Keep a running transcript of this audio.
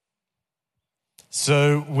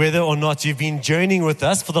So whether or not you've been journeying with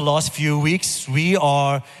us for the last few weeks, we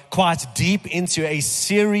are quite deep into a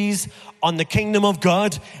series on the kingdom of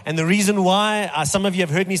God. And the reason why, some of you have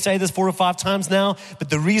heard me say this 4 or 5 times now, but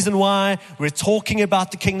the reason why we're talking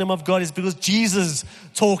about the kingdom of God is because Jesus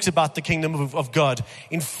talks about the kingdom of God.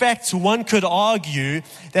 In fact, one could argue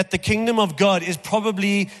that the kingdom of God is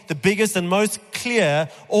probably the biggest and most clear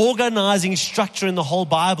organizing structure in the whole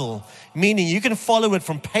Bible. Meaning you can follow it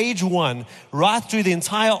from page 1 right through the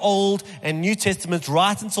entire Old and New Testament,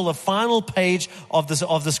 right until the final page of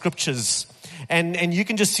the scriptures. And you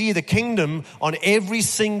can just see the kingdom on every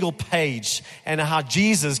single page and how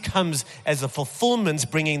Jesus comes as a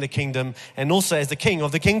fulfillment, bringing the kingdom, and also as the king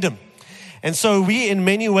of the kingdom. And so we, in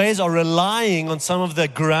many ways, are relying on some of the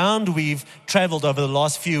ground we've traveled over the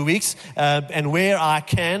last few weeks. And where I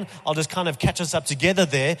can, I'll just kind of catch us up together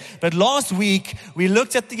there. But last week, we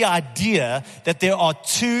looked at the idea that there are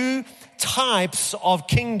 2 types of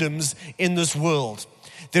kingdoms in this world.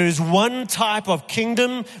 There is one type of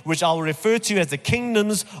kingdom, which I'll refer to as the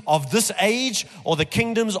kingdoms of this age or the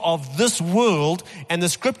kingdoms of this world. And the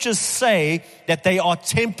scriptures say that they are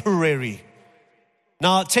temporary.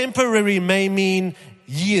 Now, temporary may mean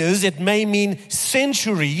years, it may mean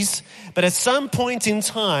centuries, but at some point in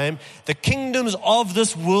time, the kingdoms of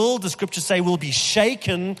this world, the scriptures say, will be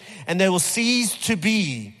shaken and they will cease to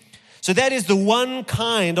be. So that is the one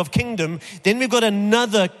kind of kingdom. Then we've got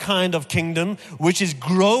another kind of kingdom, which is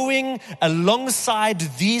growing alongside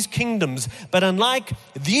these kingdoms. But unlike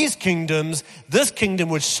these kingdoms, this kingdom,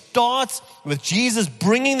 which starts with Jesus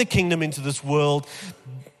bringing the kingdom into this world,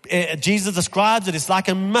 Jesus describes it, it's like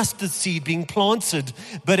a mustard seed being planted,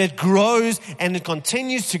 but it grows and it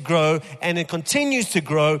continues to grow and it continues to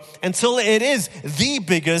grow until it is the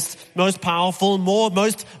biggest, most powerful,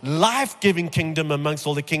 most life-giving kingdom amongst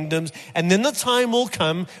all the kingdoms. And then the time will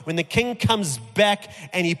come when the king comes back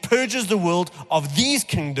and he purges the world of these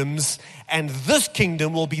kingdoms, and this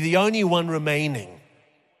kingdom will be the only one remaining.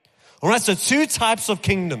 All right, so 2 types of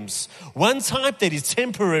kingdoms. One type that is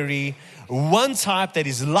temporary, one type that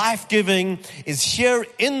is life-giving, is here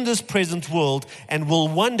in this present world and will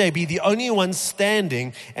one day be the only one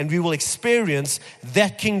standing, and we will experience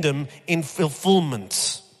that kingdom in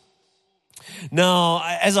fulfillment. Now,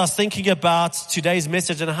 as I was thinking about today's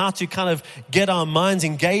message and how to kind of get our minds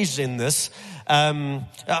engaged in this,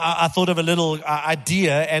 I thought of a little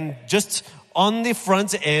idea, and just on the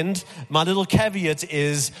front end, my little caveat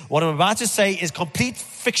is what I'm about to say is complete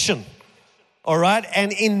fiction. All right,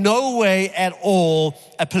 and in no way at all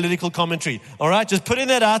a political commentary. All right, just putting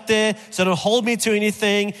that out there, so don't hold me to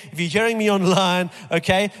anything if you're hearing me online,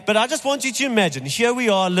 okay? But I just want you to imagine, here we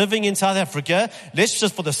are living in South Africa. Let's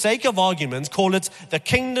just, for the sake of argument, call it the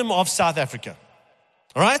Kingdom of South Africa.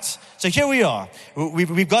 All right, so here we are.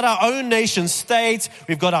 We've got our own nation state.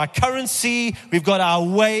 We've got our currency. We've got our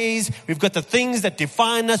ways. We've got the things that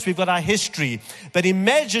define us. We've got our history. But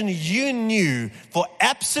imagine you knew for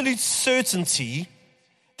absolute certainty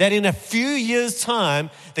that in a few years' time,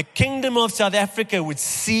 the Kingdom of South Africa would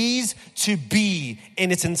cease to be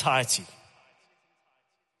in its entirety.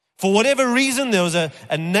 For whatever reason, there was a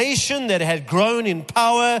nation that had grown in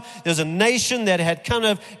power. There was a nation that had kind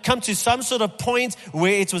of come to some sort of point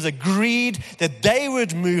where it was agreed that they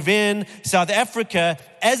would move in. South Africa,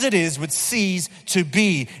 as it is, would cease to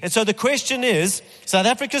be. And so the question is, South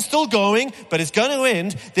Africa's still going, but it's going to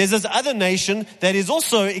end. There's this other nation that is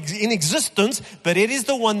also in existence, but it is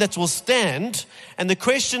the one that will stand. And the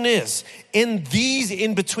question is, in these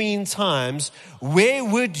in-between times, where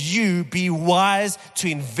would you be wise to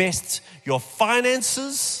invest your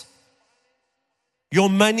finances, your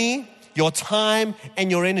money, your time, and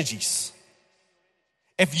your energies?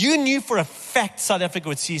 If you knew for a fact South Africa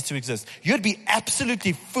would cease to exist, you'd be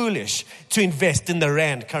absolutely foolish to invest in the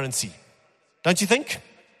rand currency. Don't you think?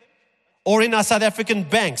 Or in our South African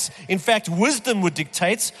banks. In fact, wisdom would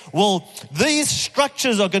dictate, well, these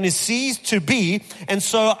structures are going to cease to be, and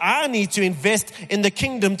so I need to invest in the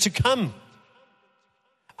kingdom to come.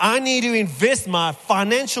 I need to invest my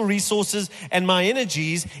financial resources and my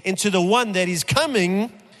energies into the one that is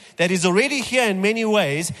coming, that is already here in many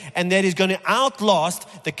ways, and that is going to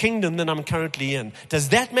outlast the kingdom that I'm currently in. Does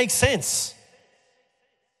that make sense?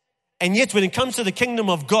 And yet when it comes to the kingdom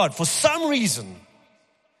of God, for some reason,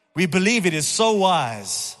 we believe it is so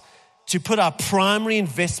wise to put our primary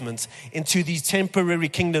investments into these temporary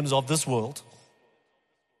kingdoms of this world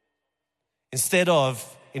instead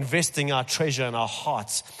of investing our treasure and our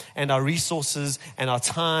hearts and our resources and our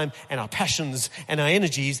time and our passions and our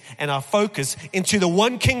energies and our focus into the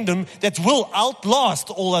one kingdom that will outlast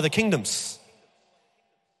all other kingdoms.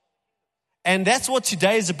 And that's what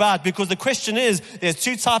today is about, because the question is, there's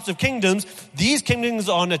two types of kingdoms. These kingdoms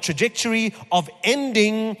are on a trajectory of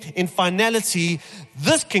ending in finality.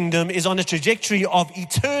 This kingdom is on a trajectory of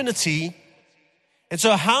eternity. And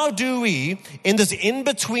so how do we, in this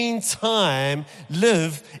in-between time,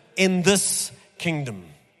 live in this kingdom?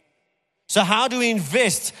 So how do we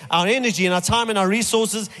invest our energy and our time and our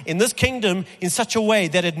resources in this kingdom in such a way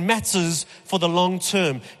that it matters for the long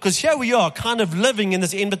term? Because here we are kind of living in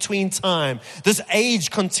this in-between time. This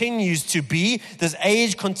age continues to be, this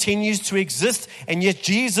age continues to exist, and yet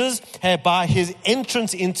Jesus, by his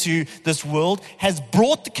entrance into this world, has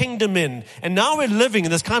brought the kingdom in. And now we're living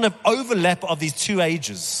in this kind of overlap of these two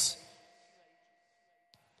ages.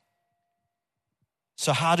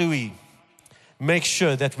 So how do we make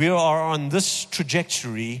sure that we are on this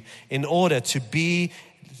trajectory in order to be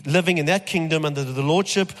living in that kingdom under the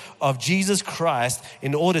lordship of Jesus Christ,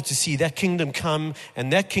 in order to see that kingdom come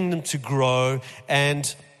and that kingdom to grow?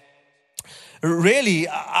 And really,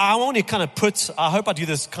 I want to kind of I hope I do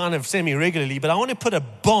this kind of semi-regularly, but I want to put a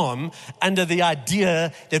bomb under the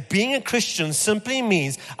idea that being a Christian simply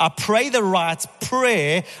means I pray the right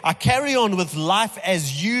prayer, I carry on with life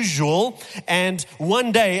as usual, and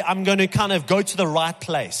one day I'm going to kind of go to the right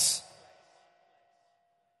place.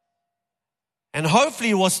 And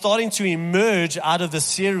hopefully what's starting to emerge out of the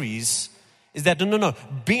series is that no.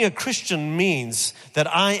 Being a Christian means that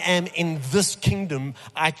I am in this kingdom.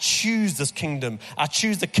 I choose this kingdom. I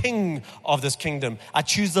choose the king of this kingdom. I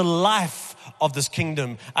choose the life of this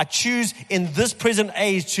kingdom. I choose in this present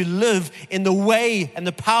age to live in the way and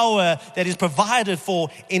the power that is provided for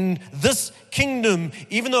in this kingdom,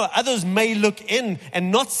 even though others may look in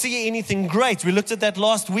and not see anything great. We looked at that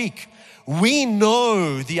last week. We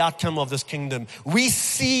know the outcome of this kingdom. We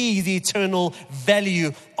see the eternal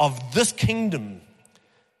value of this kingdom.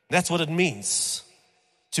 That's what it means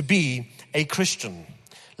to be a Christian.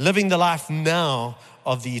 Living the life now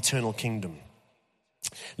of the eternal kingdom.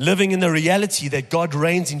 Living in the reality that God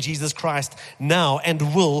reigns in Jesus Christ now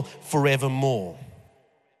and will forevermore.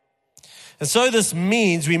 And so this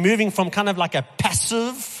means we're moving from kind of like a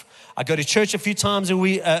passive, I go to church a few times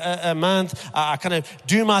a month. I kind of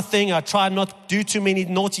do my thing. I try not to do too many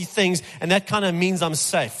naughty things. And that kind of means I'm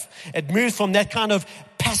safe. It moves from that kind of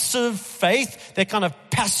passive faith, that kind of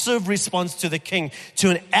passive response to the King,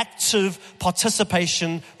 to an active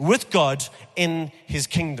participation with God in His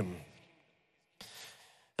kingdom.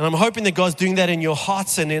 And I'm hoping that God's doing that in your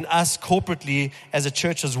hearts and in us corporately as a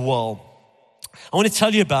church as well. I want to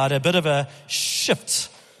tell you about a bit of a shift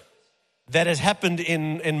that has happened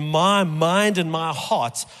in my mind and my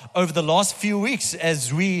heart over the last few weeks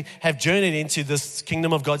as we have journeyed into this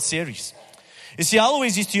Kingdom of God series. You see, I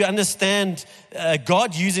always used to understand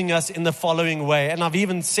God using us in the following way. And I've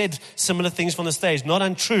even said similar things from the stage. Not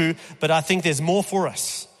untrue, but I think there's more for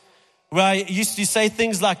us. Where I used to say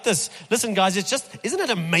things like this. Listen, guys, isn't it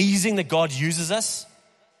amazing that God uses us?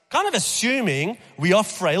 Kind of assuming we are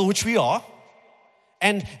frail, which we are.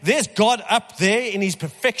 And there's God up there in His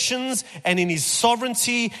perfections and in His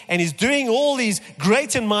sovereignty, and He's doing all these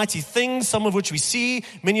great and mighty things, some of which we see,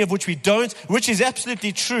 many of which we don't, which is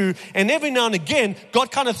absolutely true. And every now and again,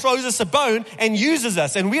 God kind of throws us a bone and uses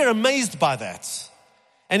us, and we are amazed by that.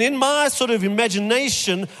 And in my sort of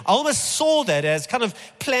imagination, I almost saw that as kind of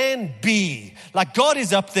plan B. Like God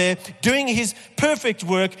is up there doing His perfect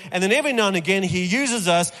work, and then every now and again He uses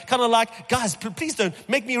us kind of like, guys, please don't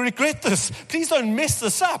make me regret this. Please don't mess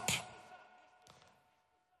this up.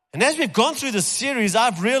 And as we've gone through this series,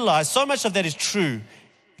 I've realized so much of that is true,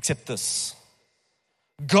 except this.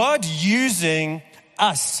 God using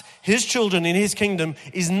us, His children in His kingdom,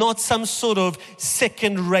 is not some sort of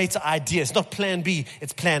second-rate idea. It's not plan B,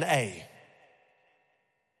 it's plan A.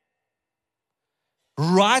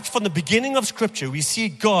 Right from the beginning of Scripture, we see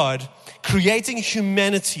God creating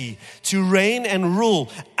humanity to reign and rule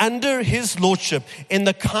under His lordship in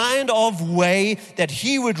the kind of way that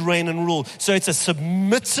He would reign and rule. So it's a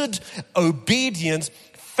submitted, obedient,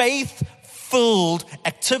 faith-filled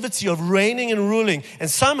activity of reigning and ruling. And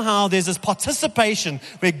somehow there's this participation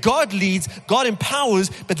where God leads, God empowers,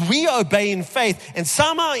 but we obey in faith. And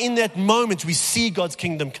somehow in that moment we see God's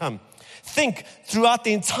kingdom come. Think throughout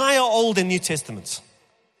the entire Old and New Testaments.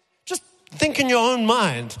 Just think in your own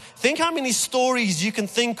mind. Think how many stories you can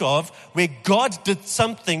think of where God did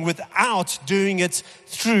something without doing it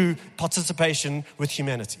through participation with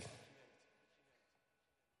humanity.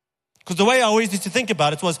 Because the way I always used to think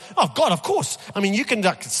about it was, oh God, of course. I mean, you can,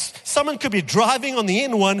 someone could be driving on the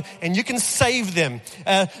N1 and you can save them.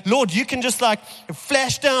 Lord, you can just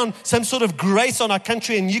flash down some sort of grace on our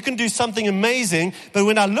country and you can do something amazing. But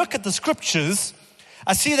when I look at the scriptures,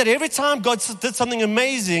 I see that every time God did something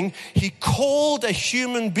amazing, He called a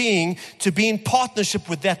human being to be in partnership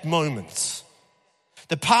with that moment.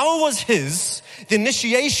 The power was His. The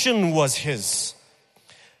initiation was His.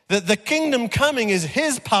 The kingdom coming is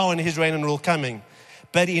His power and His reign and rule coming.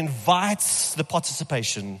 But He invites the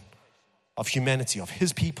participation of humanity, of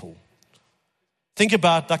His people. Think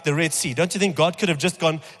about like the Red Sea. Don't you think God could have just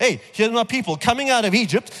gone, hey, here's my people coming out of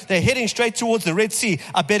Egypt. They're heading straight towards the Red Sea.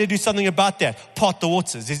 I better do something about that. Part the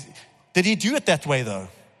waters. Did He do it that way though?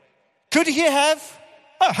 Could He have?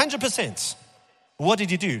 Oh, 100%. What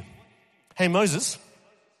did He do? Hey, Moses,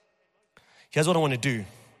 here's what I want to do.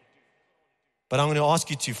 But I'm going to ask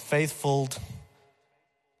you to faithful,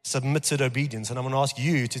 submitted obedience. And I'm going to ask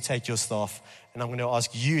you to take your staff. And I'm going to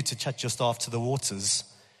ask you to touch your staff to the waters.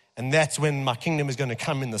 And that's when my kingdom is going to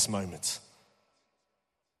come in this moment.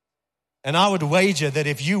 And I would wager that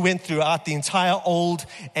if you went throughout the entire Old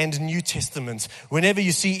and New Testament, whenever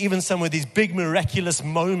you see even some of these big miraculous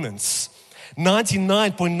moments,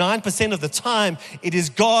 99.9% of the time, it is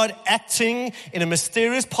God acting in a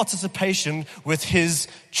mysterious participation with His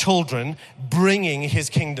children, bringing His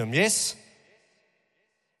kingdom. Yes?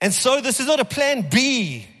 And so this is not a plan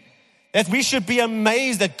B. That we should be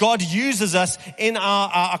amazed that God uses us in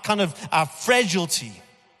our fragility.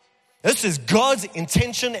 This is God's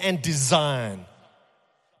intention and design.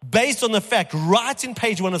 Based on the fact, right in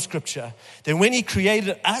page 1 of Scripture, that when He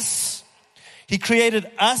created us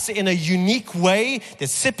in a unique way that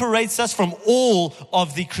separates us from all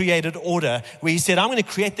of the created order. Where He said, I'm going to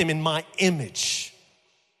create them in my image.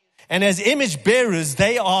 And as image bearers,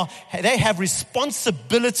 they have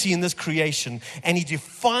responsibility in this creation. And He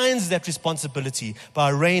defines that responsibility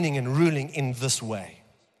by reigning and ruling in this way.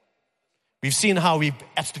 We've seen how we're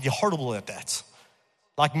absolutely horrible at that.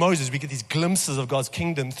 Like Moses, we get these glimpses of God's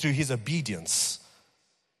kingdom through His obedience.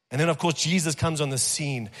 And then, of course, Jesus comes on the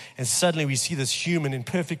scene. And suddenly we see this human in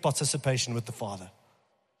perfect participation with the Father.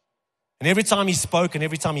 And every time He spoke and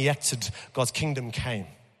every time He acted, God's kingdom came.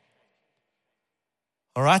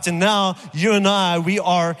 All right, and now you and I, we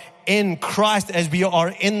are in Christ as we are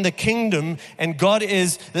in the kingdom, and God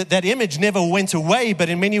is, that image never went away, but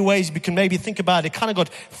in many ways we can maybe think about it kind of got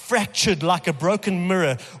fractured like a broken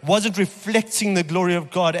mirror, wasn't reflecting the glory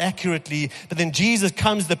of God accurately, but then Jesus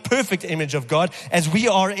comes, the perfect image of God. As we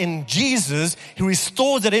are in Jesus, He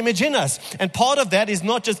restores that image in us. And part of that is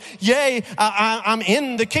not just, yay, I'm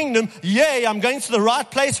in the kingdom, yay, I'm going to the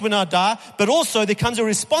right place when I die, but also there comes a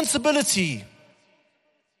responsibility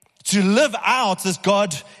to live out this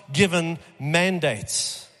God-given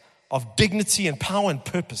mandate of dignity and power and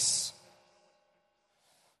purpose.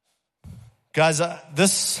 Guys,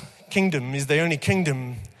 this kingdom is the only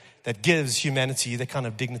kingdom that gives humanity that kind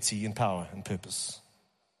of dignity and power and purpose.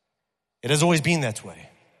 It has always been that way.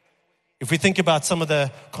 If we think about some of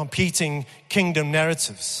the competing kingdom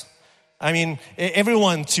narratives, I mean,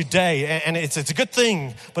 everyone today, and it's a good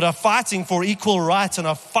thing, but are fighting for equal rights and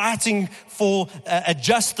are fighting for a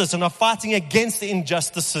justice and are fighting against the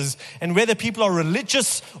injustices. And whether people are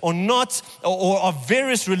religious or not, or of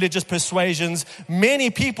various religious persuasions,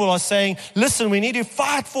 many people are saying, listen, we need to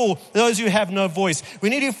fight for those who have no voice. We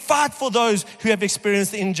need to fight for those who have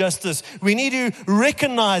experienced injustice. We need to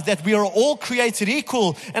recognize that we are all created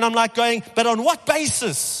equal. And I'm like going, but on what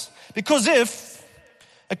basis? Because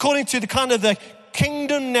according to the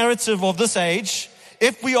kingdom narrative of this age,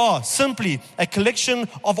 if we are simply a collection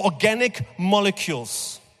of organic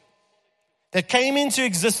molecules that came into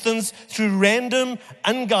existence through random,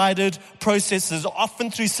 unguided processes, often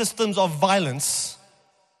through systems of violence,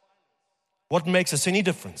 what makes us any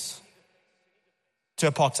difference to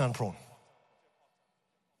a Parktown prawn?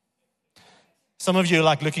 Some of you are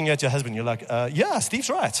like looking at your husband, you're like, yeah, Steve's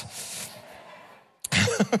right.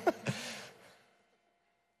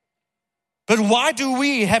 But why do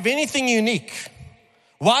we have anything unique?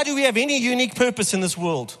 Why do we have any unique purpose in this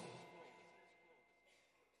world?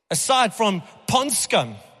 Aside from pond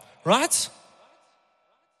scum, right?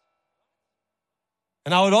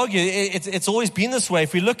 And I would argue it's always been this way.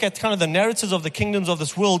 If we look at kind of the narratives of the kingdoms of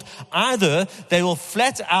this world, either they will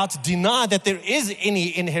flat out deny that there is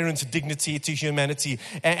any inherent dignity to humanity.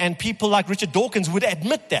 And people like Richard Dawkins would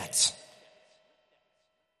admit that.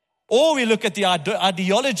 Or we look at the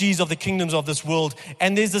ideologies of the kingdoms of this world,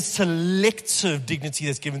 and there's a selective dignity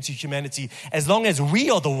that's given to humanity as long as we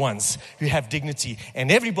are the ones who have dignity and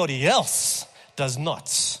everybody else does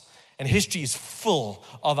not. And history is full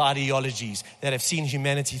of ideologies that have seen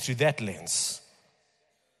humanity through that lens.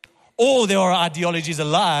 Or there are ideologies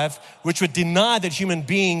alive which would deny that human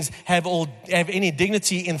beings have any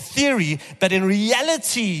dignity in theory, but in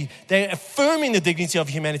reality, they're affirming the dignity of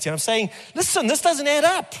humanity. And I'm saying, listen, this doesn't add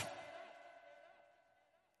up.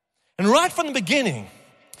 And right from the beginning,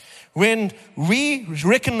 when we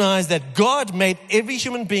recognize that God made every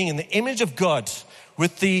human being in the image of God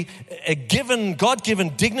with the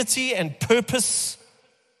God-given dignity and purpose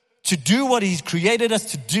to do what He's created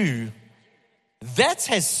us to do, that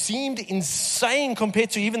has seemed insane compared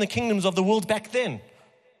to even the kingdoms of the world back then.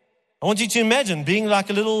 I want you to imagine being like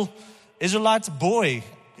a little Israelite boy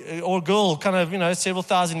or girl kind of, several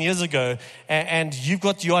thousand years ago, and you've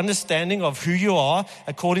got your understanding of who you are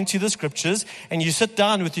according to the scriptures, and you sit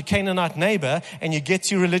down with your Canaanite neighbor and you get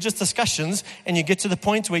to religious discussions and you get to the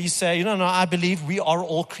point where you say, no, I believe we are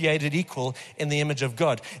all created equal in the image of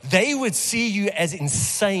God. They would see you as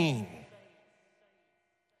insane.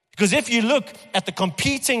 Because if you look at the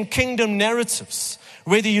competing kingdom narratives,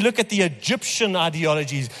 whether you look at the Egyptian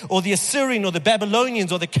ideologies or the Assyrian or the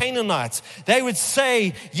Babylonians or the Canaanites, they would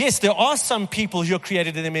say, yes, there are some people who are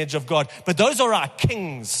created in the image of God, but those are our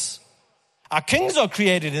kings. Our kings are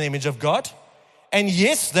created in the image of God. And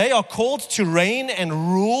yes, they are called to reign and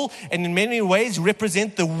rule and in many ways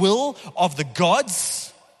represent the will of the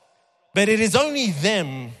gods. But it is only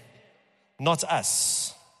them, not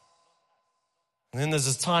us. And then there's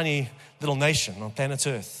this tiny little nation on planet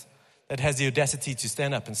Earth that has the audacity to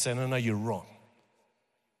stand up and say, no, you're wrong.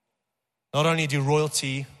 Not only do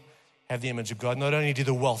royalty have the image of God, not only do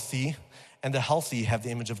the wealthy and the healthy have the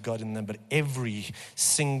image of God in them, but every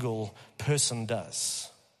single person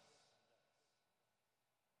does.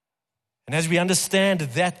 And as we understand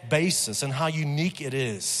that basis and how unique it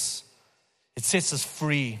is, it sets us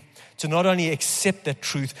free to not only accept that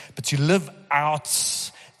truth, but to live out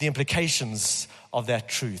the implications of that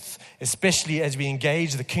truth, especially as we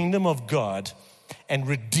engage the kingdom of God and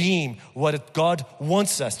redeem what God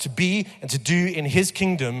wants us to be and to do in His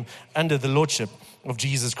kingdom under the lordship of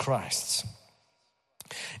Jesus Christ.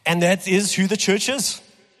 And that is who the church is.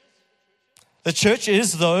 The church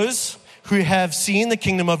is those who have seen the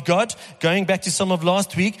kingdom of God. Going back to some of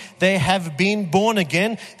last week, they have been born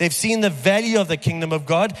again. They've seen the value of the kingdom of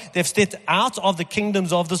God. They've stepped out of the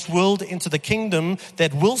kingdoms of this world into the kingdom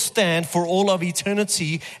that will stand for all of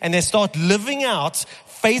eternity. And they start living out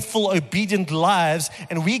faithful, obedient lives.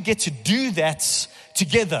 And we get to do that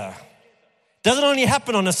together. Doesn't only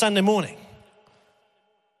happen on a Sunday morning.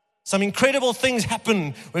 Some incredible things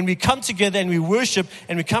happen when we come together and we worship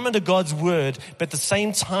and we come into God's word. But at the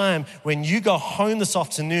same time, when you go home this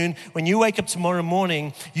afternoon, when you wake up tomorrow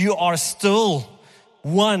morning, you are still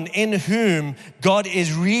one in whom God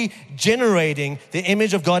is regenerating the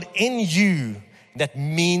image of God in you. That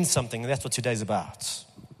means something. And that's what today's about.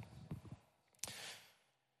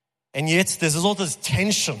 And yet there's all this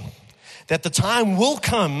tension that the time will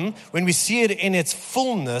come when we see it in its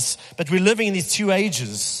fullness, but we're living in these two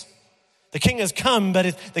ages. The king has come,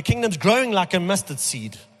 but the kingdom's growing like a mustard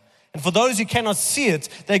seed. And for those who cannot see it,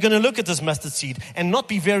 they're going to look at this mustard seed and not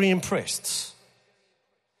be very impressed.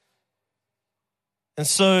 And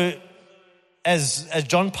so, as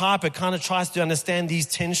John Piper kind of tries to understand these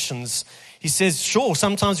tensions, he says, sure,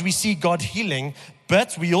 sometimes we see God healing,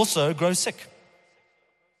 but we also grow sick.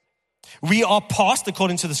 We are passed,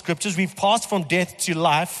 according to the scriptures, we've passed from death to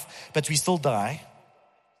life, but we still die.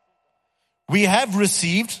 We have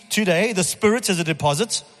received today the Spirit as a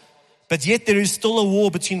deposit, but yet there is still a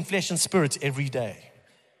war between flesh and spirit every day.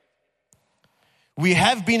 We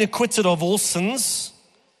have been acquitted of all sins,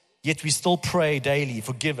 yet we still pray daily,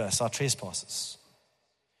 forgive us our trespasses.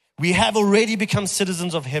 We have already become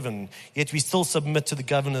citizens of heaven, yet we still submit to the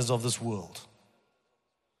governors of this world.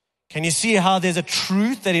 Can you see how there's a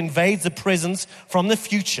truth that invades the presence from the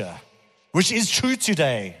future, which is true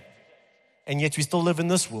today, and yet we still live in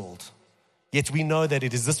this world? Yet we know that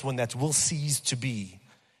it is this one that will cease to be,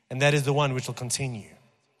 and that is the one which will continue.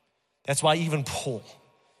 That's why even Paul,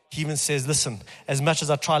 he even says, listen, as much as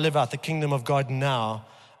I try to live out the kingdom of God now,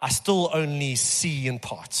 I still only see in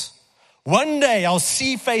part. One day I'll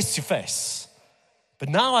see face to face, but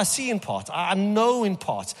now I see in part. I know in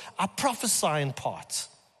part. I prophesy in part.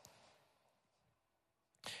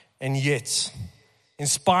 And yet, in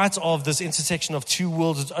spite of this intersection of two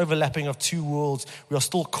worlds, this overlapping of two worlds, we are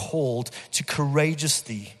still called to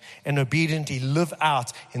courageously and obediently live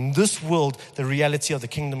out in this world the reality of the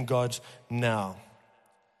kingdom of God now.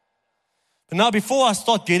 But now, before I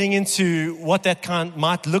start getting into what that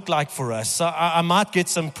might look like for us, I might get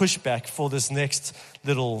some pushback for this next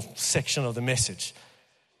little section of the message.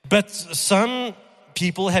 But some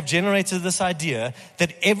people have generated this idea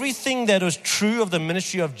that everything that was true of the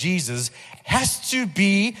ministry of Jesus has to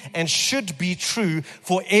be and should be true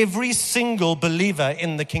for every single believer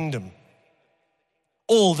in the kingdom.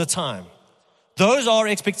 All the time. Those are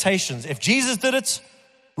expectations. If Jesus did it,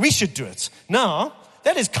 we should do it. Now,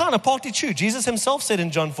 that is kind of partly true. Jesus himself said in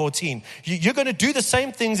John 14, you're going to do the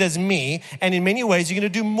same things as me, and in many ways you're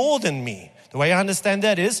going to do more than me. The way I understand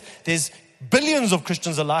that is, there's billions of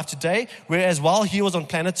Christians alive today, whereas while he was on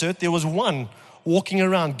planet Earth, there was one walking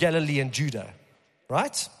around Galilee and Judah,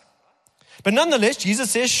 right? But nonetheless, Jesus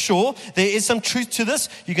says, sure, there is some truth to this.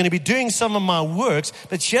 You're going to be doing some of my works,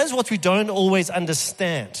 but here's what we don't always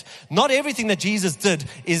understand. Not everything that Jesus did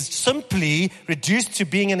is simply reduced to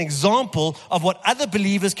being an example of what other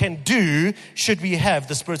believers can do should we have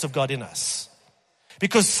the Spirit of God in us.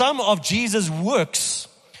 Because some of Jesus' works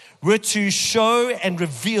were to show and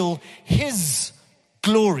reveal his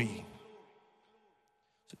glory.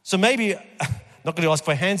 So maybe, not going to ask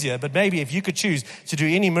for hands here, but maybe if you could choose to do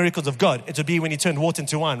any miracles of God, it would be when he turned water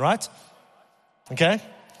into wine, right? Okay?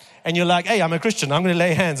 And you're like, hey, I'm a Christian. I'm going to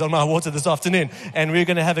lay hands on my water this afternoon and we're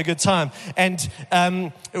going to have a good time. And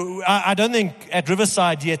I don't think at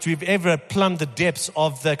Riverside yet we've ever plumbed the depths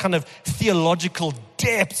of the kind of theological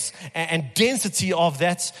depths and density of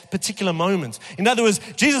that particular moment. In other words,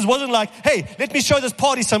 Jesus wasn't like, hey, let me show this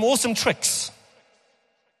party some awesome tricks.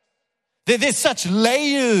 There's such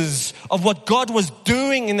layers of what God was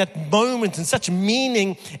doing in that moment and such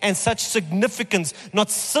meaning and such significance,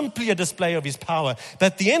 not simply a display of his power.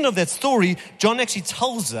 But at the end of that story, John actually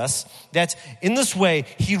tells us that in this way,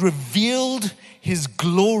 he revealed his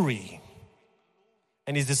glory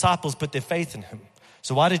and his disciples put their faith in him.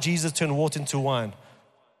 So why did Jesus turn water into wine?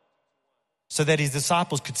 So that his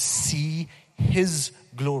disciples could see his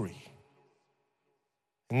glory.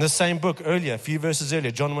 In the same book earlier, a few verses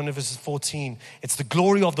earlier, John 1 verses 14, it's the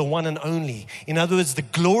glory of the one and only. In other words, the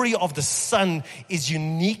glory of the Son is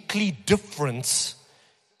uniquely different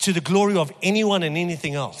to the glory of anyone and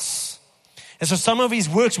anything else. And so some of his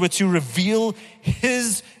works were to reveal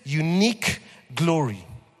his unique glory.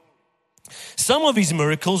 Some of his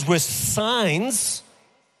miracles were signs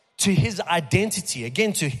to his identity,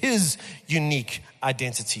 again, to his unique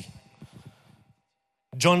identity.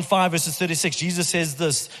 John 5 verses 36, Jesus says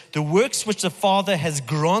this, the works which the Father has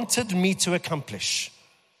granted me to accomplish,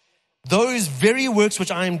 those very works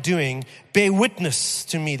which I am doing bear witness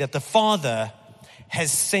to me that the Father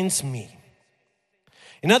has sent me.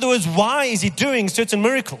 In other words, why is he doing certain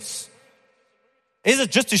miracles? Is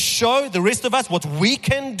it just to show the rest of us what we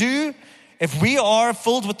can do if we are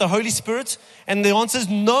filled with the Holy Spirit? And the answer is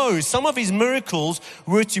no. Some of his miracles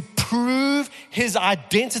were to prove his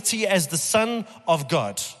identity as the Son of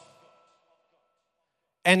God.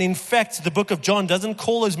 And in fact, the book of John doesn't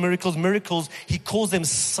call those miracles, he calls them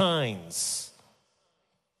signs.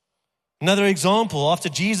 Another example, after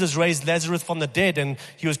Jesus raised Lazarus from the dead and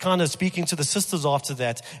he was kind of speaking to the sisters after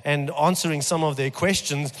that and answering some of their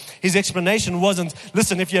questions, his explanation wasn't,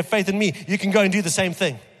 listen, if you have faith in me, you can go and do the same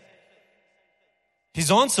thing.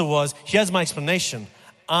 His answer was, here's my explanation.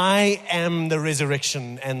 I am the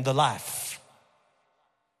resurrection and the life.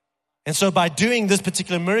 And so by doing this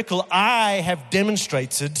particular miracle, I have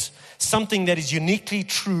demonstrated something that is uniquely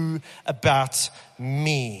true about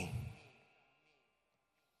me.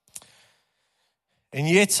 And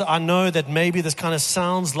yet I know that maybe this kind of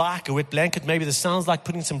sounds like a wet blanket. Maybe this sounds like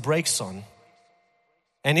putting some brakes on.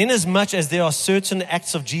 And in as much as there are certain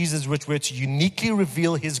acts of Jesus which were to uniquely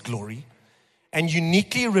reveal his glory, and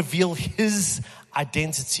uniquely reveal his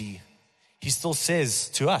identity, he still says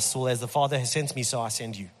to us, well, as the Father has sent me, so I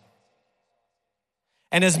send you.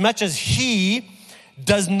 And as much as he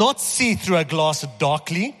does not see through a glass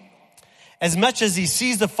darkly, as much as he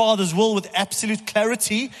sees the Father's will with absolute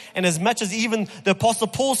clarity, and as much as even the Apostle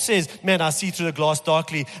Paul says, man, I see through the glass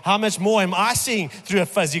darkly, how much more am I seeing through a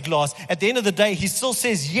fuzzy glass? At the end of the day, he still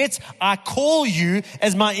says, yet I call you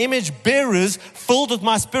as my image bearers, filled with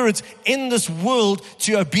my Spirit in this world,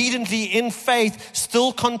 to obediently in faith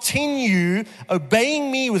still continue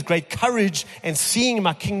obeying me with great courage and seeing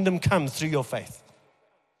my kingdom come through your faith.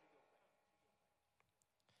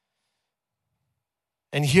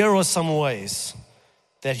 And here are some ways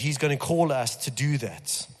that he's going to call us to do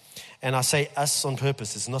that. And I say us on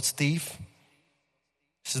purpose. It's not Steve.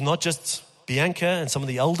 This is not just Bianca and some of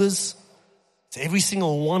the elders. It's every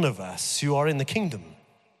single one of us who are in the kingdom.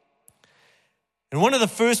 And one of the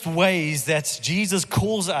first ways that Jesus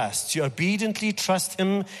calls us to obediently trust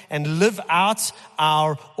him and live out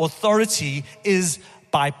our authority is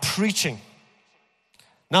by preaching.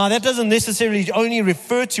 Now, that doesn't necessarily only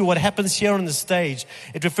refer to what happens here on the stage.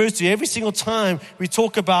 It refers to every single time we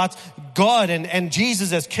talk about God and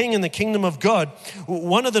Jesus as King in the kingdom of God.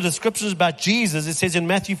 One of the descriptions about Jesus, it says in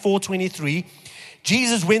Matthew 4:23,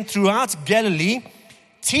 Jesus went throughout Galilee,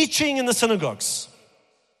 teaching in the synagogues,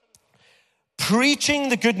 preaching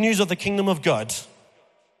the good news of the kingdom of God.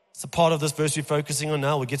 It's a part of this verse we're focusing on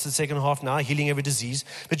now. We'll get to the second half now, healing every disease.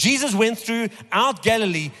 But Jesus went throughout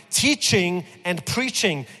Galilee, teaching and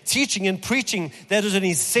preaching. Teaching and preaching. That is an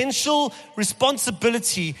essential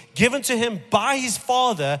responsibility given to him by his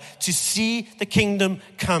Father to see the kingdom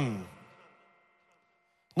come.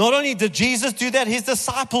 Not only did Jesus do that, his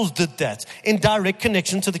disciples did that in direct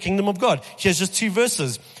connection to the kingdom of God. Here's just 2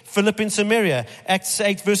 verses. Philip in Samaria, Acts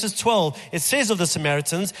 8 verses 12. It says of the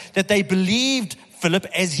Samaritans that they believed Philip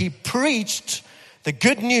as he preached the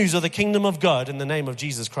good news of the kingdom of God in the name of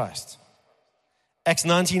Jesus Christ. Acts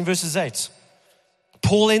 19 verses 8.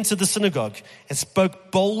 Paul entered the synagogue and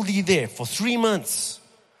spoke boldly there for 3 months,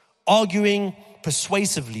 arguing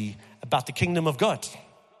persuasively about the kingdom of God.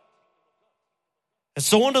 And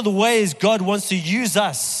so one of the ways God wants to use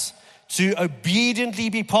us to obediently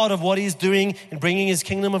be part of what he's doing in bringing his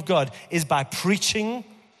kingdom of God is by preaching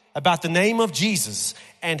about the name of Jesus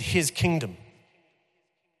and his kingdom.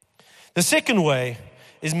 The second way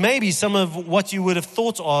is maybe some of what you would have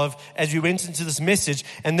thought of as we went into this message,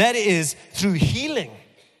 and that is through healing.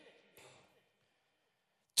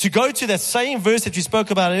 To go to that same verse that we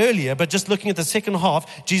spoke about earlier, but just looking at the second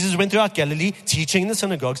half, Jesus went throughout Galilee, teaching in the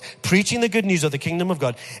synagogues, preaching the good news of the kingdom of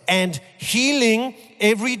God, and healing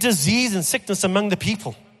every disease and sickness among the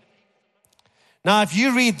people. Now, if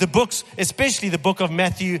you read the books, especially the book of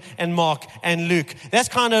Matthew and Mark and Luke, that's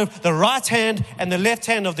kind of the right hand and the left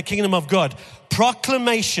hand of the kingdom of God.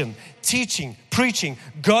 Proclamation, teaching, preaching.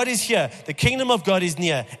 God is here. The kingdom of God is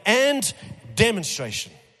near. And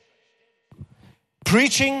demonstration.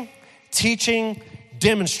 Preaching, teaching,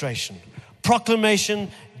 demonstration. Proclamation,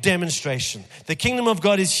 demonstration. The kingdom of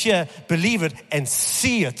God is here. Believe it and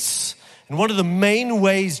see it. And one of the main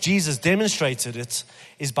ways Jesus demonstrated it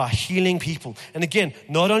is by healing people. And again,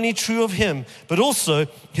 not only true of him, but also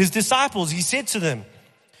his disciples. He said to them,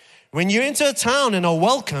 when you enter a town and are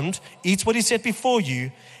welcomed, eat what is set before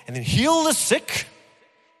you, and then heal the sick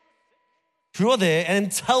who are there,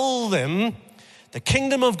 and tell them the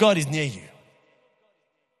kingdom of God is near you.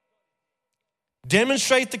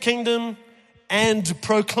 Demonstrate the kingdom and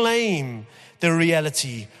proclaim the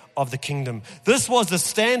reality of the kingdom. This was the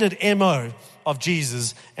standard MO of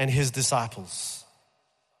Jesus and his disciples.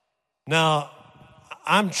 Now,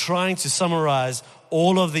 I'm trying to summarize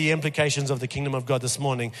all of the implications of the kingdom of God this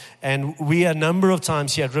morning. And we a number of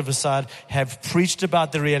times here at Riverside have preached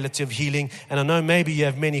about the reality of healing. And I know maybe you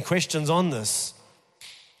have many questions on this.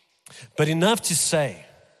 But enough to say,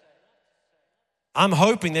 I'm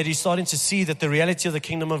hoping that you're starting to see that the reality of the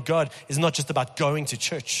kingdom of God is not just about going to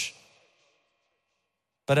church,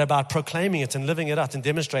 but about proclaiming it and living it out and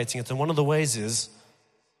demonstrating it. And one of the ways is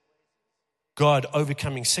God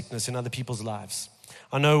overcoming sickness in other people's lives.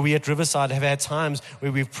 I know we at Riverside have had times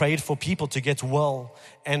where we've prayed for people to get well,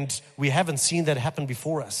 and we haven't seen that happen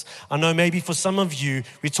before us. I know maybe for some of you,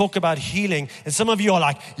 we talk about healing, and some of you are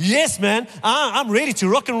like, yes, man, I'm ready to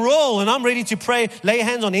rock and roll, and I'm ready to pray, lay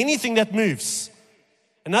hands on anything that moves.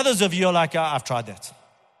 And others of you are like, I've tried that.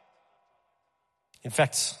 In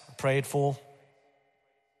fact, I prayed for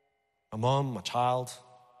my mom, my child,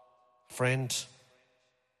 friend,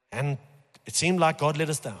 and it seemed like God let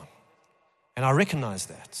us down. And I recognize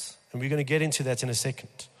that. And we're going to get into that in a second.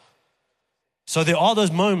 So there are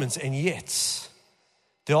those moments, and yet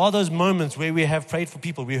there are those moments where we have prayed for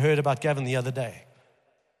people. We heard about Gavin the other day.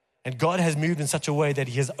 And God has moved in such a way that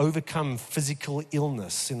he has overcome physical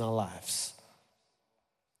illness in our lives.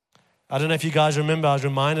 I don't know if you guys remember, I was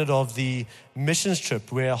reminded of the missions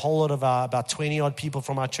trip where a whole lot of about 20 odd people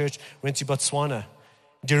from our church went to Botswana.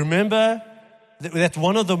 Do you remember that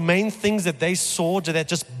one of the main things that they saw that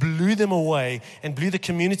just blew them away and blew the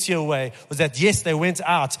community away was that, yes, they went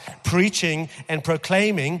out preaching and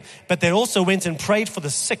proclaiming, but they also went and prayed for the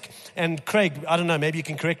sick. And Craig, I don't know, maybe you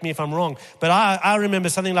can correct me if I'm wrong, but I remember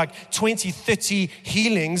something like 20, 30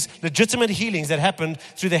 healings, legitimate healings that happened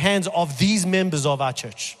through the hands of these members of our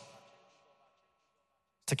church.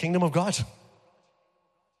 It's the kingdom of God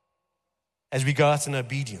as we go out in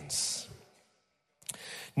obedience.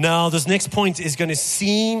 Now, this next point is going to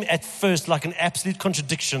seem at first like an absolute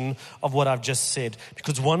contradiction of what I've just said,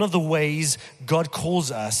 because one of the ways God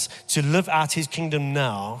calls us to live out his kingdom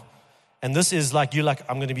now, and this is like, you're like,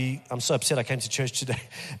 I'm so upset I came to church today,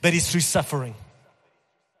 but it's through suffering.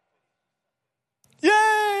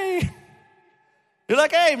 Yay! You're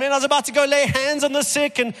like, hey man, I was about to go lay hands on the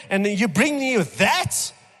sick and you bring me with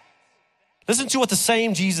that? Listen to what the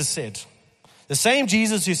same Jesus said. The same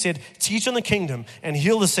Jesus who said, teach on the kingdom and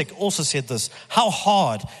heal the sick, also said this, how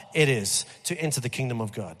hard it is to enter the kingdom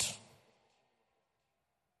of God.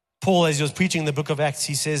 Paul, as he was preaching in the book of Acts,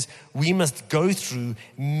 he says, we must go through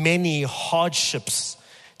many hardships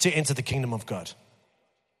to enter the kingdom of God.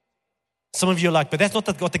 Some of you are like, but that's not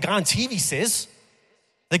what the guy on TV says.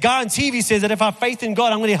 The guy on TV says that if I have faith in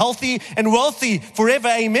God, I'm going to be healthy and wealthy forever.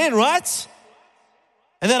 Amen, right?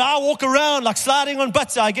 And then I walk around like sliding on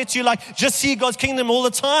butts. I get you like just see God's kingdom all the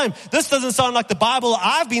time. This doesn't sound like the Bible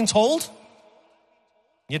I've been told.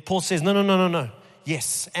 Yet Paul says, no.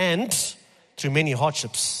 Yes, and through many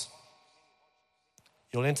hardships,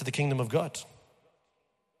 you'll enter the kingdom of God.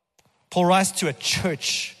 Paul writes to a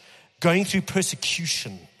church going through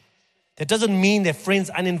persecution. That doesn't mean their friends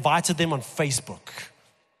uninvited them on Facebook.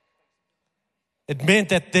 It meant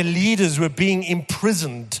that their leaders were being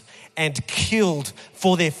imprisoned and killed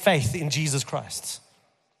for their faith in Jesus Christ.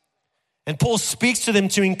 And Paul speaks to them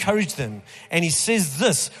to encourage them. And he says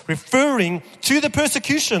this, referring to the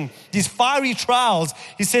persecution, these fiery trials.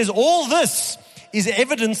 He says, all this is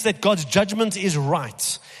evidence that God's judgment is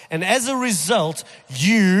right. And as a result,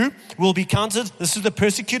 you will be counted, this is the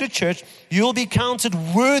persecuted church, you will be counted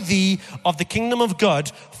worthy of the kingdom of God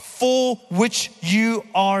for which you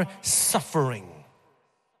are suffering.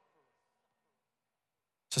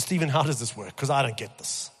 So Stephen, how does this work? Because I don't get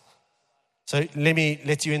this. So let me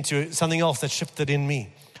let you into something else that shifted in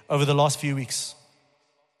me over the last few weeks.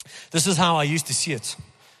 This is how I used to see it.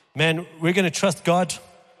 Man, we're going to trust God.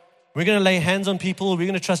 We're going to lay hands on people. We're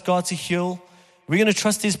going to trust God to heal. We're going to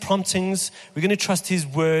trust His promptings. We're going to trust His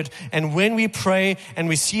word. And when we pray and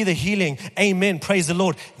we see the healing, amen, praise the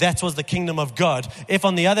Lord, that was the kingdom of God. If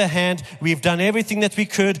on the other hand, we've done everything that we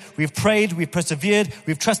could, we've prayed, we've persevered,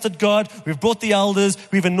 we've trusted God, we've brought the elders,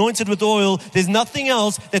 we've anointed with oil, there's nothing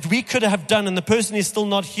else that we could have done and the person is still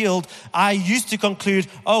not healed, I used to conclude,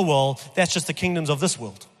 oh well, that's just the kingdoms of this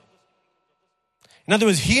world. In other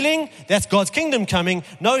words, healing, that's God's kingdom coming.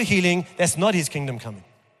 No healing, that's not His kingdom coming.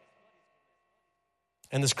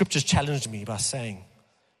 And the scriptures challenged me by saying,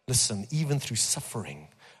 listen, even through suffering,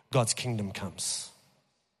 God's kingdom comes.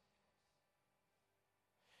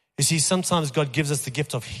 You see, sometimes God gives us the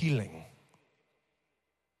gift of healing.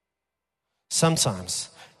 Sometimes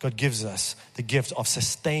God gives us the gift of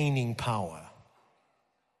sustaining power.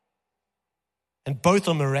 And both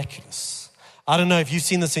are miraculous. I don't know if you've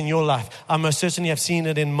seen this in your life. I most certainly have seen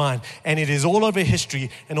it in mine. And it is all over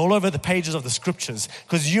history and all over the pages of the scriptures.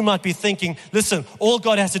 Because you might be thinking, listen, all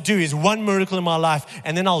God has to do is one miracle in my life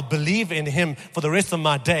and then I'll believe in Him for the rest of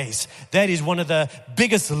my days. That is one of the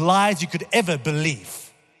biggest lies you could ever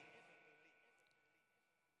believe.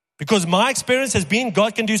 Because my experience has been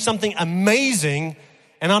God can do something amazing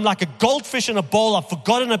and I'm like a goldfish in a bowl. I've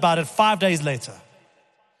forgotten about it 5 days later.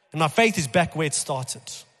 And my faith is back where it started.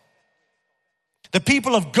 The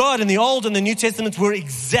people of God in the Old and the New Testament were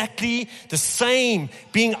exactly the same,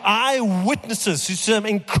 being eyewitnesses to some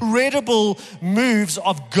incredible moves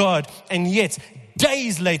of God, and yet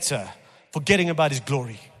days later, forgetting about His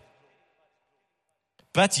glory.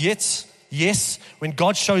 But yet, yes, when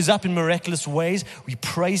God shows up in miraculous ways, we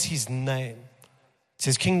praise His name. It's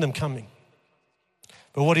His kingdom coming.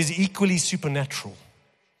 But what is equally supernatural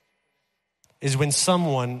is when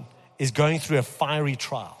someone is going through a fiery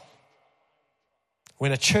trial.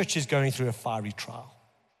 When a church is going through a fiery trial,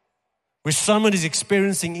 where someone is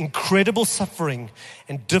experiencing incredible suffering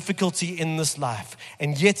and difficulty in this life,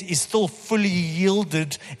 and yet is still fully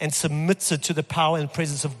yielded and submitted to the power and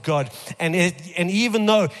presence of God. And even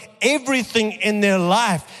though everything in their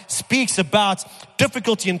life speaks about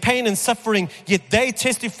difficulty and pain and suffering, yet they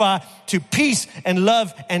testify to peace and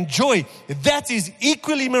love and joy. That is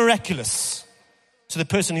equally miraculous to the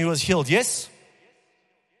person who was healed, yes?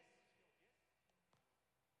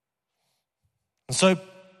 And so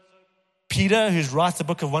Peter, who writes the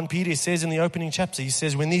book of 1 Peter, he says in the opening chapter, he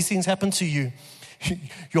says, when these things happen to you,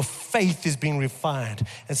 your faith is being refined.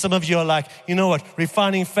 And some of you are like, you know what,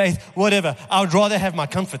 refining faith, whatever. I would rather have my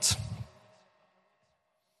comfort.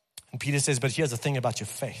 And Peter says, but here's the thing about your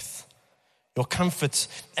faith. Your comfort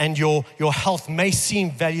and your health may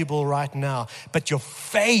seem valuable right now, but your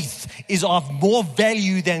faith is of more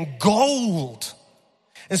value than gold.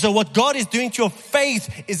 And so what God is doing to your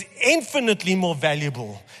faith is infinitely more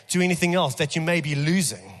valuable to anything else that you may be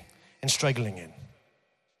losing and struggling in.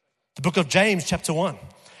 The book of James, chapter 1.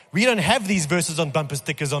 We don't have these verses on bumper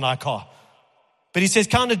stickers on our car. But he says,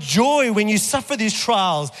 count it joy when you suffer these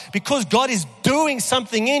trials because God is doing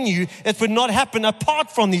something in you that would not happen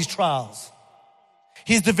apart from these trials.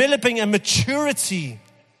 He's developing a maturity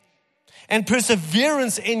and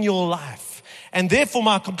perseverance in your life. And therefore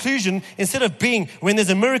my conclusion, instead of being, when there's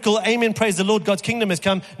a miracle, amen, praise the Lord, God's kingdom has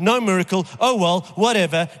come, no miracle, oh well,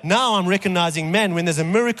 whatever. Now I'm recognizing, man, when there's a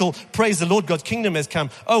miracle, praise the Lord, God's kingdom has come.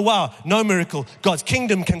 Oh wow, no miracle, God's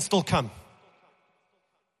kingdom can still come.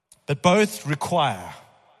 But both require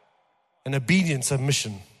an obedient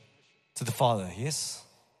submission to the Father, yes?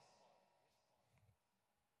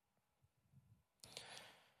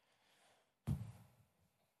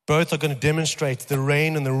 Both are going to demonstrate the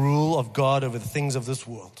reign and the rule of God over the things of this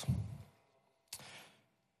world.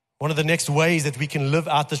 One of the next ways that we can live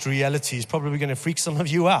out this reality is probably going to freak some of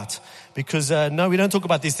you out because, no, we don't talk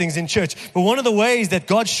about these things in church. But one of the ways that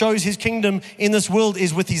God shows his kingdom in this world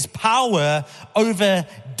is with his power over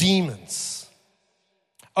demons,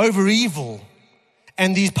 over evil,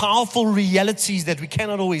 and these powerful realities that we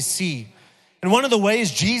cannot always see. And one of the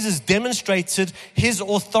ways Jesus demonstrated his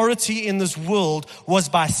authority in this world was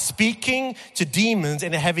by speaking to demons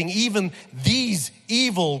and having even these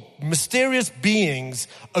evil, mysterious beings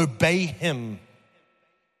obey him.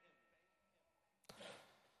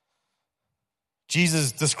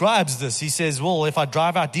 Jesus describes this. He says, well, if I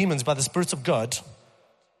drive out demons by the Spirit of God,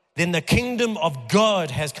 then the kingdom of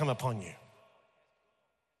God has come upon you.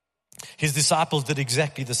 His disciples did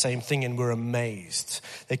exactly the same thing and were amazed.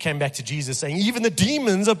 They came back to Jesus saying, even the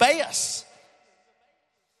demons obey us.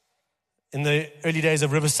 In the early days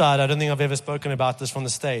of Riverside, I don't think I've ever spoken about this from the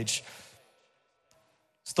stage.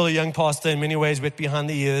 Still a young pastor, in many ways wet behind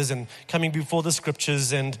the ears and coming before the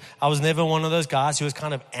scriptures. And I was never one of those guys who was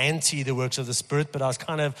kind of anti the works of the Spirit, but I was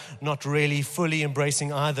kind of not really fully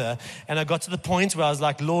embracing either. And I got to the point where I was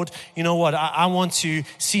like, Lord, you know what? I want to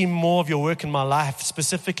see more of your work in my life,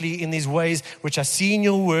 specifically in these ways which I see in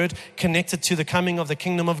your word, connected to the coming of the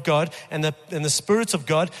kingdom of God and the Spirit of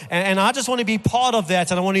God. And I just want to be part of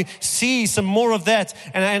that, and I want to see some more of that.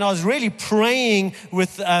 And I was really praying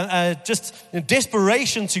with just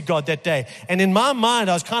desperation to God that day. And in my mind,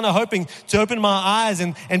 I was kind of hoping to open my eyes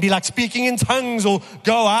and be like speaking in tongues or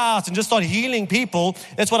go out and just start healing people.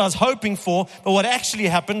 That's what I was hoping for. But what actually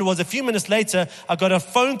happened was a few minutes later, I got a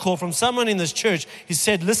phone call from someone in this church. He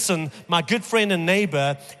said, listen, my good friend and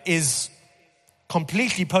neighbor is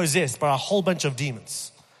completely possessed by a whole bunch of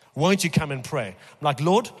demons. Won't you come and pray? I'm like,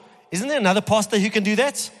 Lord, isn't there another pastor who can do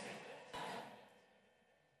that?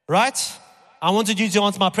 Right? I wanted you to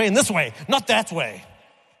answer my prayer in this way, not that way.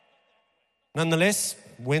 Nonetheless,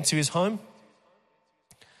 went to his home.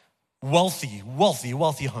 Wealthy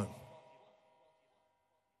home.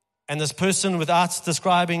 And this person, without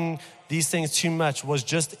describing these things too much, was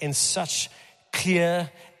just in such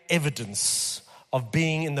clear evidence of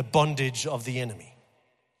being in the bondage of the enemy.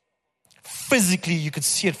 Physically, you could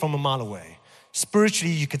see it from a mile away.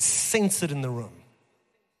 Spiritually, you could sense it in the room.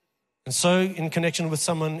 And so, in connection with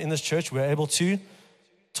someone in this church, we're able to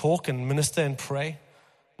talk and minister and pray.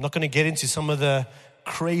 I'm not going to get into some of the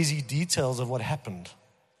crazy details of what happened.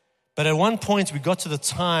 But at one point, we got to the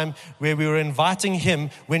time where we were inviting him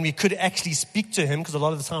when we could actually speak to him, because a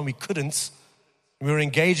lot of the time we couldn't. We were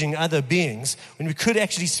engaging other beings. When we could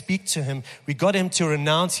actually speak to him, we got him to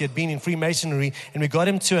renounce. He had been in Freemasonry, and we got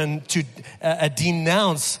him to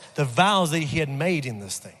denounce the vows that he had made in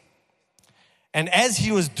this thing. And as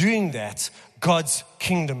he was doing that, God's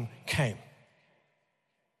kingdom came.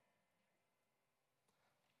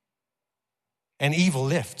 And evil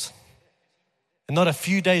left. And not a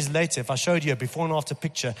few days later, if I showed you a before and after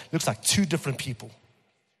picture, it looks like two different people.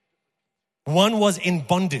 One was in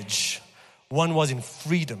bondage, one was in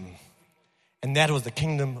freedom. And that was the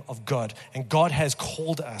kingdom of God. And God has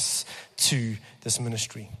called us to this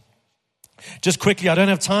ministry. Just quickly, I don't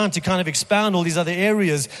have time to kind of expound all these other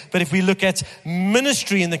areas, but if we look at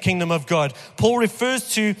ministry in the kingdom of God, Paul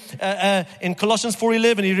refers to, in Colossians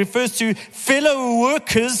 4:11, he refers to fellow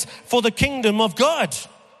workers for the kingdom of God.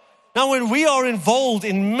 Now, when we are involved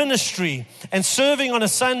in ministry and serving on a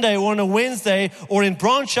Sunday or on a Wednesday or in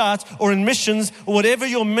branch out or in missions or whatever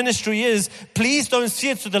your ministry is, please don't see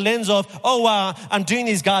it through the lens of, oh, wow, I'm doing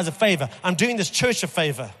these guys a favor. I'm doing this church a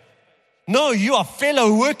favor. No, you are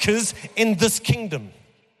fellow workers in this kingdom.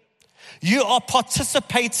 You are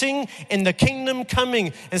participating in the kingdom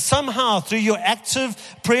coming. And somehow through your active,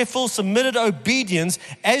 prayerful, submitted obedience,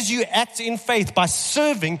 as you act in faith by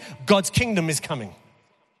serving, God's kingdom is coming.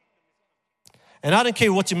 And I don't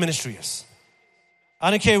care what your ministry is.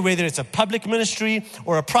 I don't care whether it's a public ministry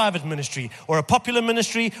or a private ministry or a popular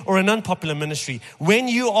ministry or an unpopular ministry. When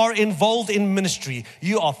you are involved in ministry,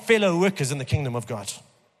 you are fellow workers in the kingdom of God.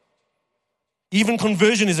 Even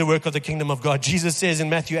conversion is a work of the kingdom of God. Jesus says in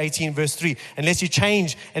Matthew 18 verse 3, unless you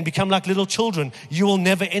change and become like little children, you will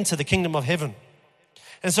never enter the kingdom of heaven.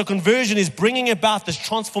 And so conversion is bringing about this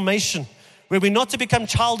transformation where we're not to become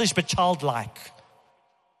childish but childlike.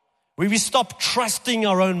 Where we stop trusting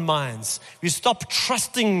our own minds. We stop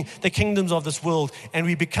trusting the kingdoms of this world and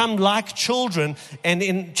we become like children, and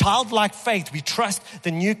in childlike faith we trust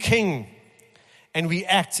the new king. And we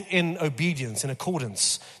act in obedience, in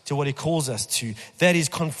accordance to what he calls us to. That is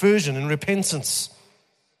conversion and repentance.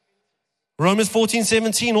 Romans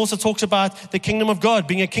 14:17 also talks about the kingdom of God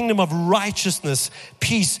being a kingdom of righteousness,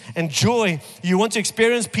 peace, and joy. You want to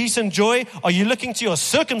experience peace and joy? Are you looking to your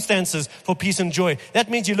circumstances for peace and joy? That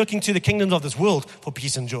means you're looking to the kingdoms of this world for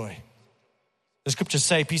peace and joy. The scriptures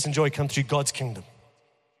say peace and joy come through God's kingdom.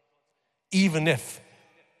 Even if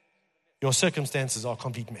your circumstances are a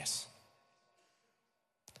complete mess.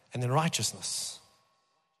 And then righteousness.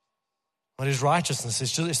 What is righteousness?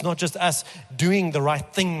 It's not just us doing the right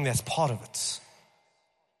thing that's part of it.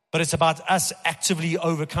 But it's about us actively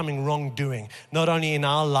overcoming wrongdoing. Not only in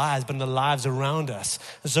our lives, but in the lives around us.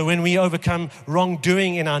 And so when we overcome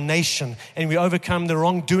wrongdoing in our nation, and we overcome the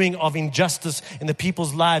wrongdoing of injustice in the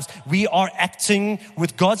people's lives, we are acting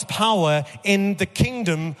with God's power in the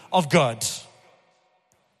kingdom of God.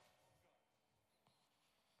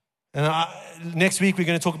 And next week we're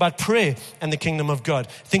going to talk about prayer and the kingdom of God.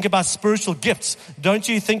 Think about spiritual gifts. Don't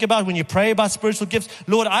you think about when you pray about spiritual gifts,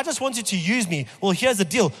 Lord, I just want you to use me. Well, here's the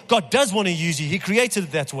deal. God does want to use you. He created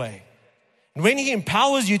it that way. And when he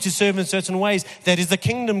empowers you to serve in certain ways, that is the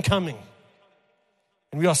kingdom coming.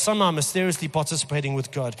 And we are somehow mysteriously participating with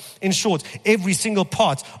God. In short, every single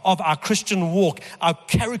part of our Christian walk, our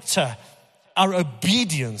character, our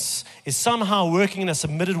obedience is somehow working in a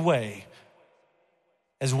submitted way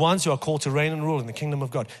as ones who are called to reign and rule in the kingdom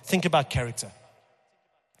of God. Think about character.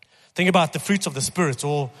 Think about the fruits of the Spirit,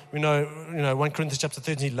 or we know 1 Corinthians chapter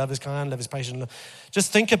 13, love is kind, love is patient.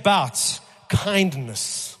 Just think about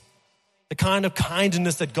kindness, the kind of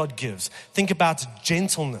kindness that God gives. Think about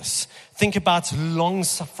gentleness. Think about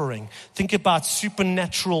long-suffering. Think about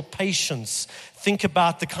supernatural patience. Think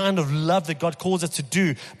about the kind of love that God calls us to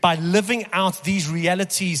do by living out these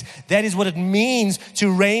realities. That is what it means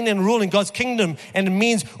to reign and rule in God's kingdom. And it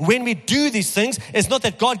means when we do these things, it's not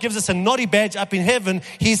that God gives us a naughty badge up in heaven.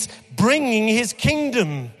 He's bringing his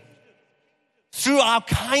kingdom through our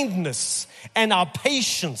kindness and our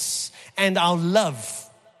patience and our love.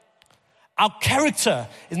 Our character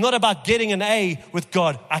is not about getting an A with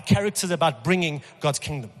God. Our character is about bringing God's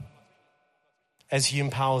kingdom as he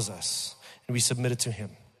empowers us. We submit it to him.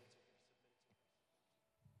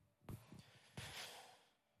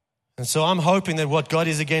 And so I'm hoping that what God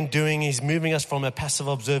is again doing is moving us from a passive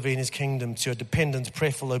observer in his kingdom to a dependent,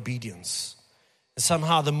 prayerful obedience. And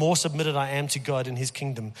somehow the more submitted I am to God in his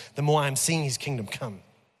kingdom, the more I'm seeing his kingdom come.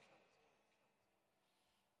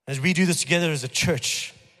 As we do this together as a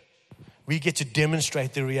church, we get to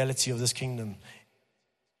demonstrate the reality of this kingdom.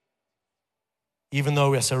 Even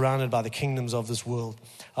though we are surrounded by the kingdoms of this world.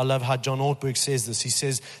 I love how John Ortberg says this. He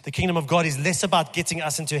says, the kingdom of God is less about getting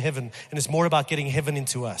us into heaven, and it's more about getting heaven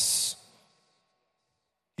into us.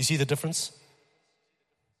 You see the difference?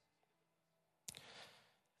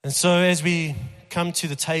 And so as we come to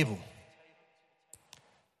the table,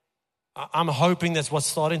 I'm hoping that's what's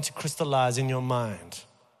starting to crystallize in your mind,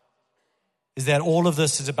 is that all of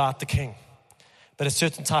this is about the king, but a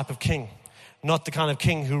certain type of king. Not the kind of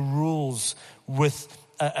king who rules with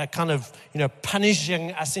a kind of,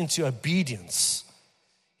 punishing us into obedience.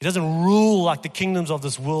 He doesn't rule like the kingdoms of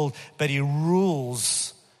this world, but he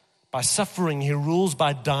rules by suffering. He rules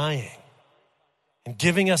by dying and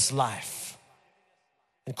giving us life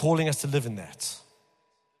and calling us to live in that.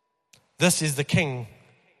 This is the king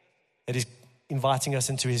that is inviting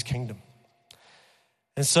us into his kingdom.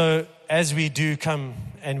 And so as we do come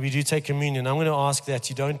and we do take communion, I'm going to ask that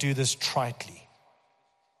you don't do this tritely,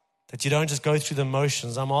 that you don't just go through the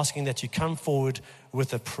motions. I'm asking that you come forward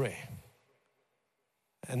with a prayer.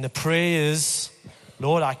 And the prayer is,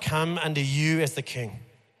 Lord, I come under you as the King.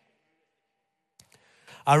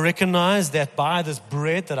 I recognize that by this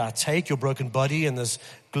bread that I take, your broken body, and this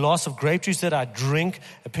glass of grape juice that I drink,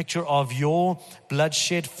 a picture of your blood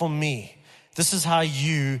shed for me. This is how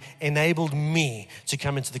you enabled me to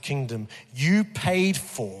come into the kingdom. You paid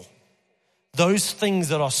for those things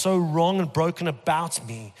that are so wrong and broken about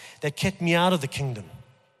me that kept me out of the kingdom.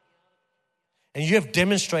 And you have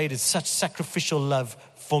demonstrated such sacrificial love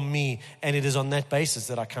for me, and it is on that basis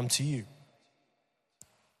that I come to you.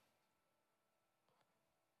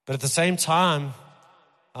 But at the same time,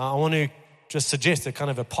 I want to just suggest a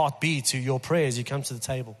kind of a part B to your prayer as you come to the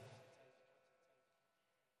table.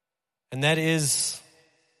 And that is,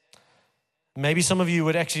 maybe some of you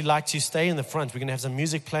would actually like to stay in the front. We're going to have some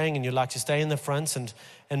music playing and you'd like to stay in the front.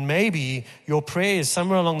 And maybe your prayer is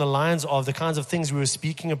somewhere along the lines of the kinds of things we were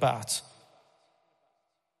speaking about.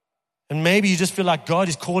 And maybe you just feel like God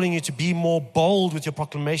is calling you to be more bold with your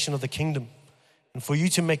proclamation of the kingdom. And for you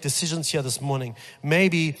to make decisions here this morning.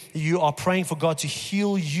 Maybe you are praying for God to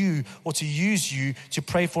heal you or to use you to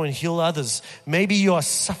pray for and heal others. Maybe you are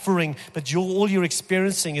suffering, but all you're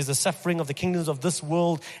experiencing is the suffering of the kingdoms of this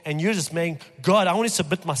world. And you're just saying, God, I want to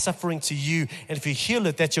submit my suffering to you. And if you heal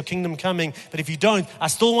it, that's your kingdom coming. But if you don't, I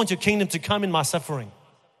still want your kingdom to come in my suffering.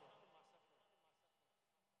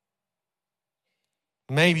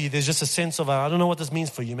 Maybe there's just a sense of, I don't know what this means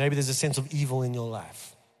for you. Maybe there's a sense of evil in your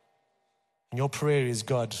life. And your prayer is,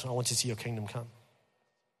 God, I want to see your kingdom come.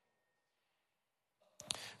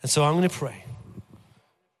 And so I'm going to pray.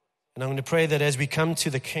 And I'm going to pray that as we come to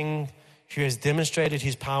the King who has demonstrated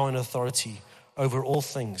his power and authority over all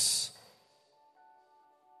things,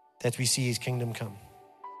 that we see his kingdom come.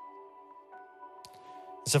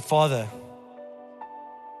 So Father,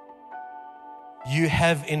 you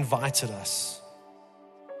have invited us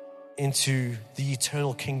into the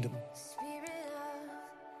eternal kingdom.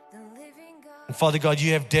 And Father God,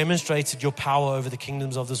 you have demonstrated your power over the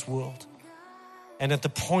kingdoms of this world. And at the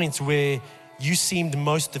point where you seemed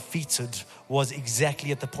most defeated was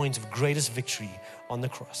exactly at the point of greatest victory on the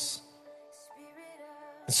cross.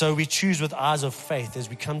 And so we choose with eyes of faith as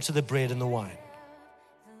we come to the bread and the wine.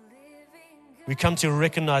 We come to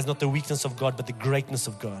recognize not the weakness of God, but the greatness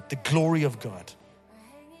of God, the glory of God,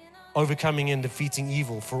 overcoming and defeating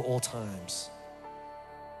evil for all times.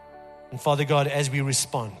 And Father God, as we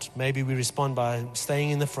respond, maybe we respond by staying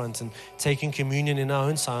in the front and taking communion in our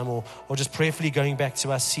own time or just prayerfully going back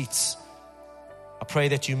to our seats. I pray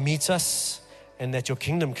that you meet us and that your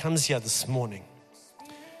kingdom comes here this morning.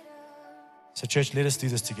 So church, let us do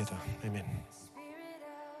this together. Amen.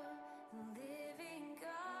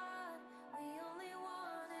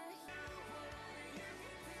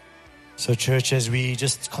 So church, as we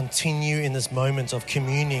just continue in this moment of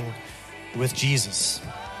communing with Jesus,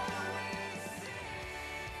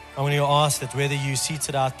 I want to ask that whether you're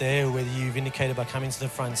seated out there or whether you've indicated by coming to the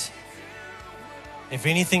front, if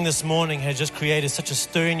anything this morning has just created such a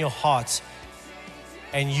stir in your heart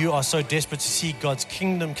and you are so desperate to see God's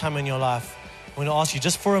kingdom come in your life, I want to ask you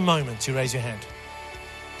just for a moment to raise your hand.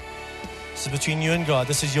 This is between you and God.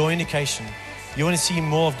 This is your indication. You want to see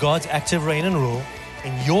more of God's active reign and rule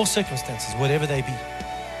in your circumstances, whatever they be.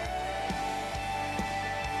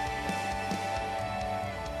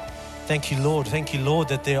 Thank you, Lord. Thank you, Lord,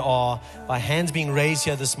 that there are, by hands being raised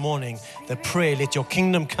here this morning, the prayer, let your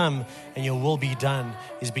kingdom come and your will be done,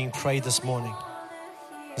 is being prayed this morning.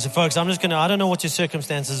 So folks, I don't know what your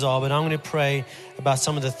circumstances are, but I'm going to pray about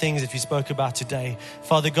some of the things that we spoke about today.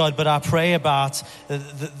 Father God, but I pray about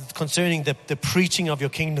concerning the preaching of your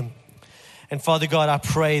kingdom. And Father God, I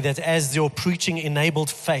pray that as your preaching enabled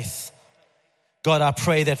faith, God, I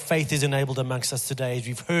pray that faith is enabled amongst us today as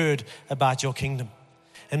we've heard about your kingdom.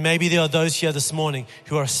 And maybe there are those here this morning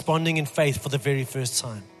who are responding in faith for the very first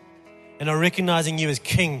time and are recognizing you as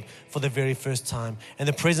King for the very first time and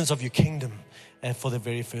the presence of your kingdom for the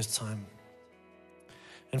very first time.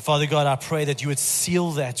 And Father God, I pray that you would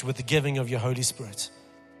seal that with the giving of your Holy Spirit.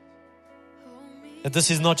 That this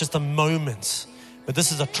is not just a moment, but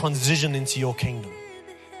this is a transition into your kingdom.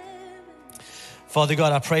 Father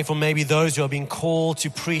God, I pray for maybe those who are being called to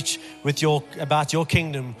preach about your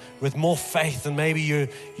kingdom with more faith, and maybe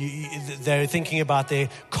they're thinking about their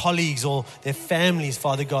colleagues or their families,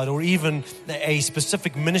 Father God, or even a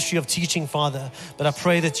specific ministry of teaching, Father. But I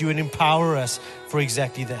pray that you would empower us for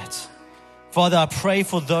exactly that. Father, I pray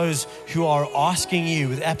for those who are asking you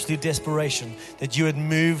with absolute desperation that you would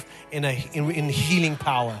move in healing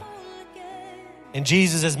power. And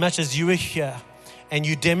Jesus, as much as you are here, and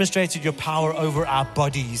you demonstrated your power over our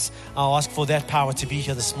bodies, I'll ask for that power to be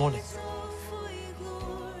here this morning.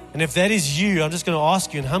 And if that is you, I'm just going to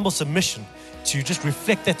ask you in humble submission to just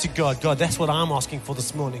reflect that to God. God, that's what I'm asking for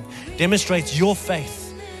this morning. Demonstrate your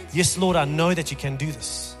faith. Yes, Lord, I know that you can do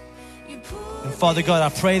this. And Father God,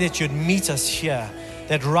 I pray that you'd meet us here,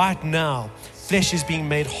 that right now, flesh is being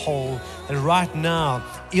made whole, that right now,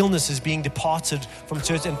 illness is being departed from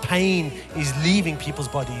church and pain is leaving people's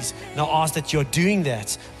bodies. And I ask that you're doing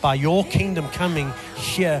that by your kingdom coming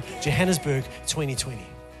here, Johannesburg 2020.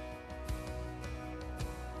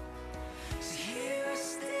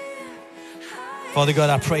 Father God,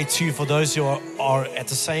 I pray too for those who are at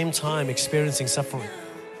the same time experiencing suffering.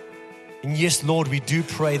 And yes, Lord, we do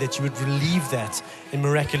pray that you would relieve that in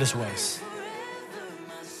miraculous ways.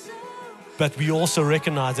 But we also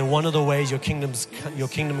recognize that one of the ways your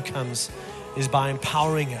kingdom comes is by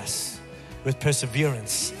empowering us with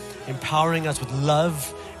perseverance, empowering us with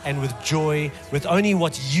love and with joy, with only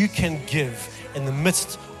what you can give in the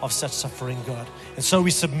midst of such suffering, God. And so we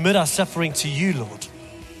submit our suffering to you, Lord.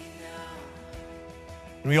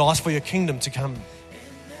 And we ask for your kingdom to come,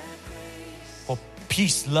 for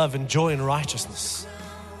peace, love, and joy and righteousness.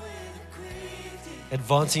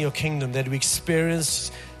 Advancing your kingdom, that we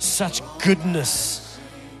experience such goodness,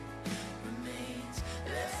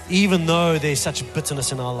 even though there's such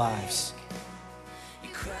bitterness in our lives.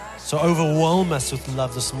 So overwhelm us with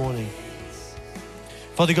love this morning.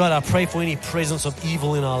 Father God, I pray for any presence of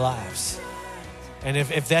evil in our lives. And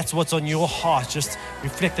if that's what's on your heart, just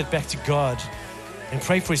reflect it back to God and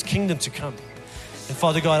pray for His kingdom to come. And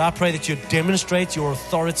Father God, I pray that you demonstrate your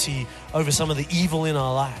authority over some of the evil in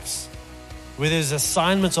our lives, where there's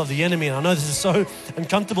assignments of the enemy. And I know this is so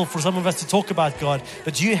uncomfortable for some of us to talk about, God,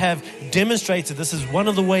 but you have demonstrated this is one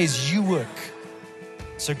of the ways you work.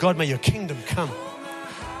 So God, may your kingdom come.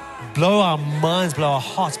 Blow our minds, blow our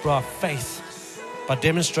hearts, blow our faith by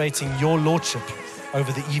demonstrating your lordship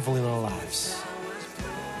over the evil in our lives.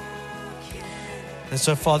 And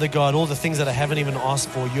so, Father God, all the things that I haven't even asked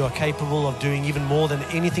for, you are capable of doing even more than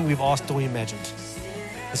anything we've asked or imagined.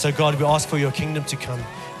 And so, God, we ask for your kingdom to come.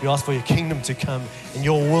 We ask for your kingdom to come and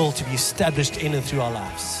your will to be established in and through our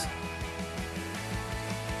lives.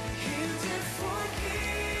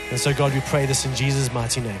 And so, God, we pray this in Jesus'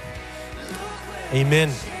 mighty name.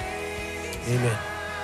 Amen. Amen.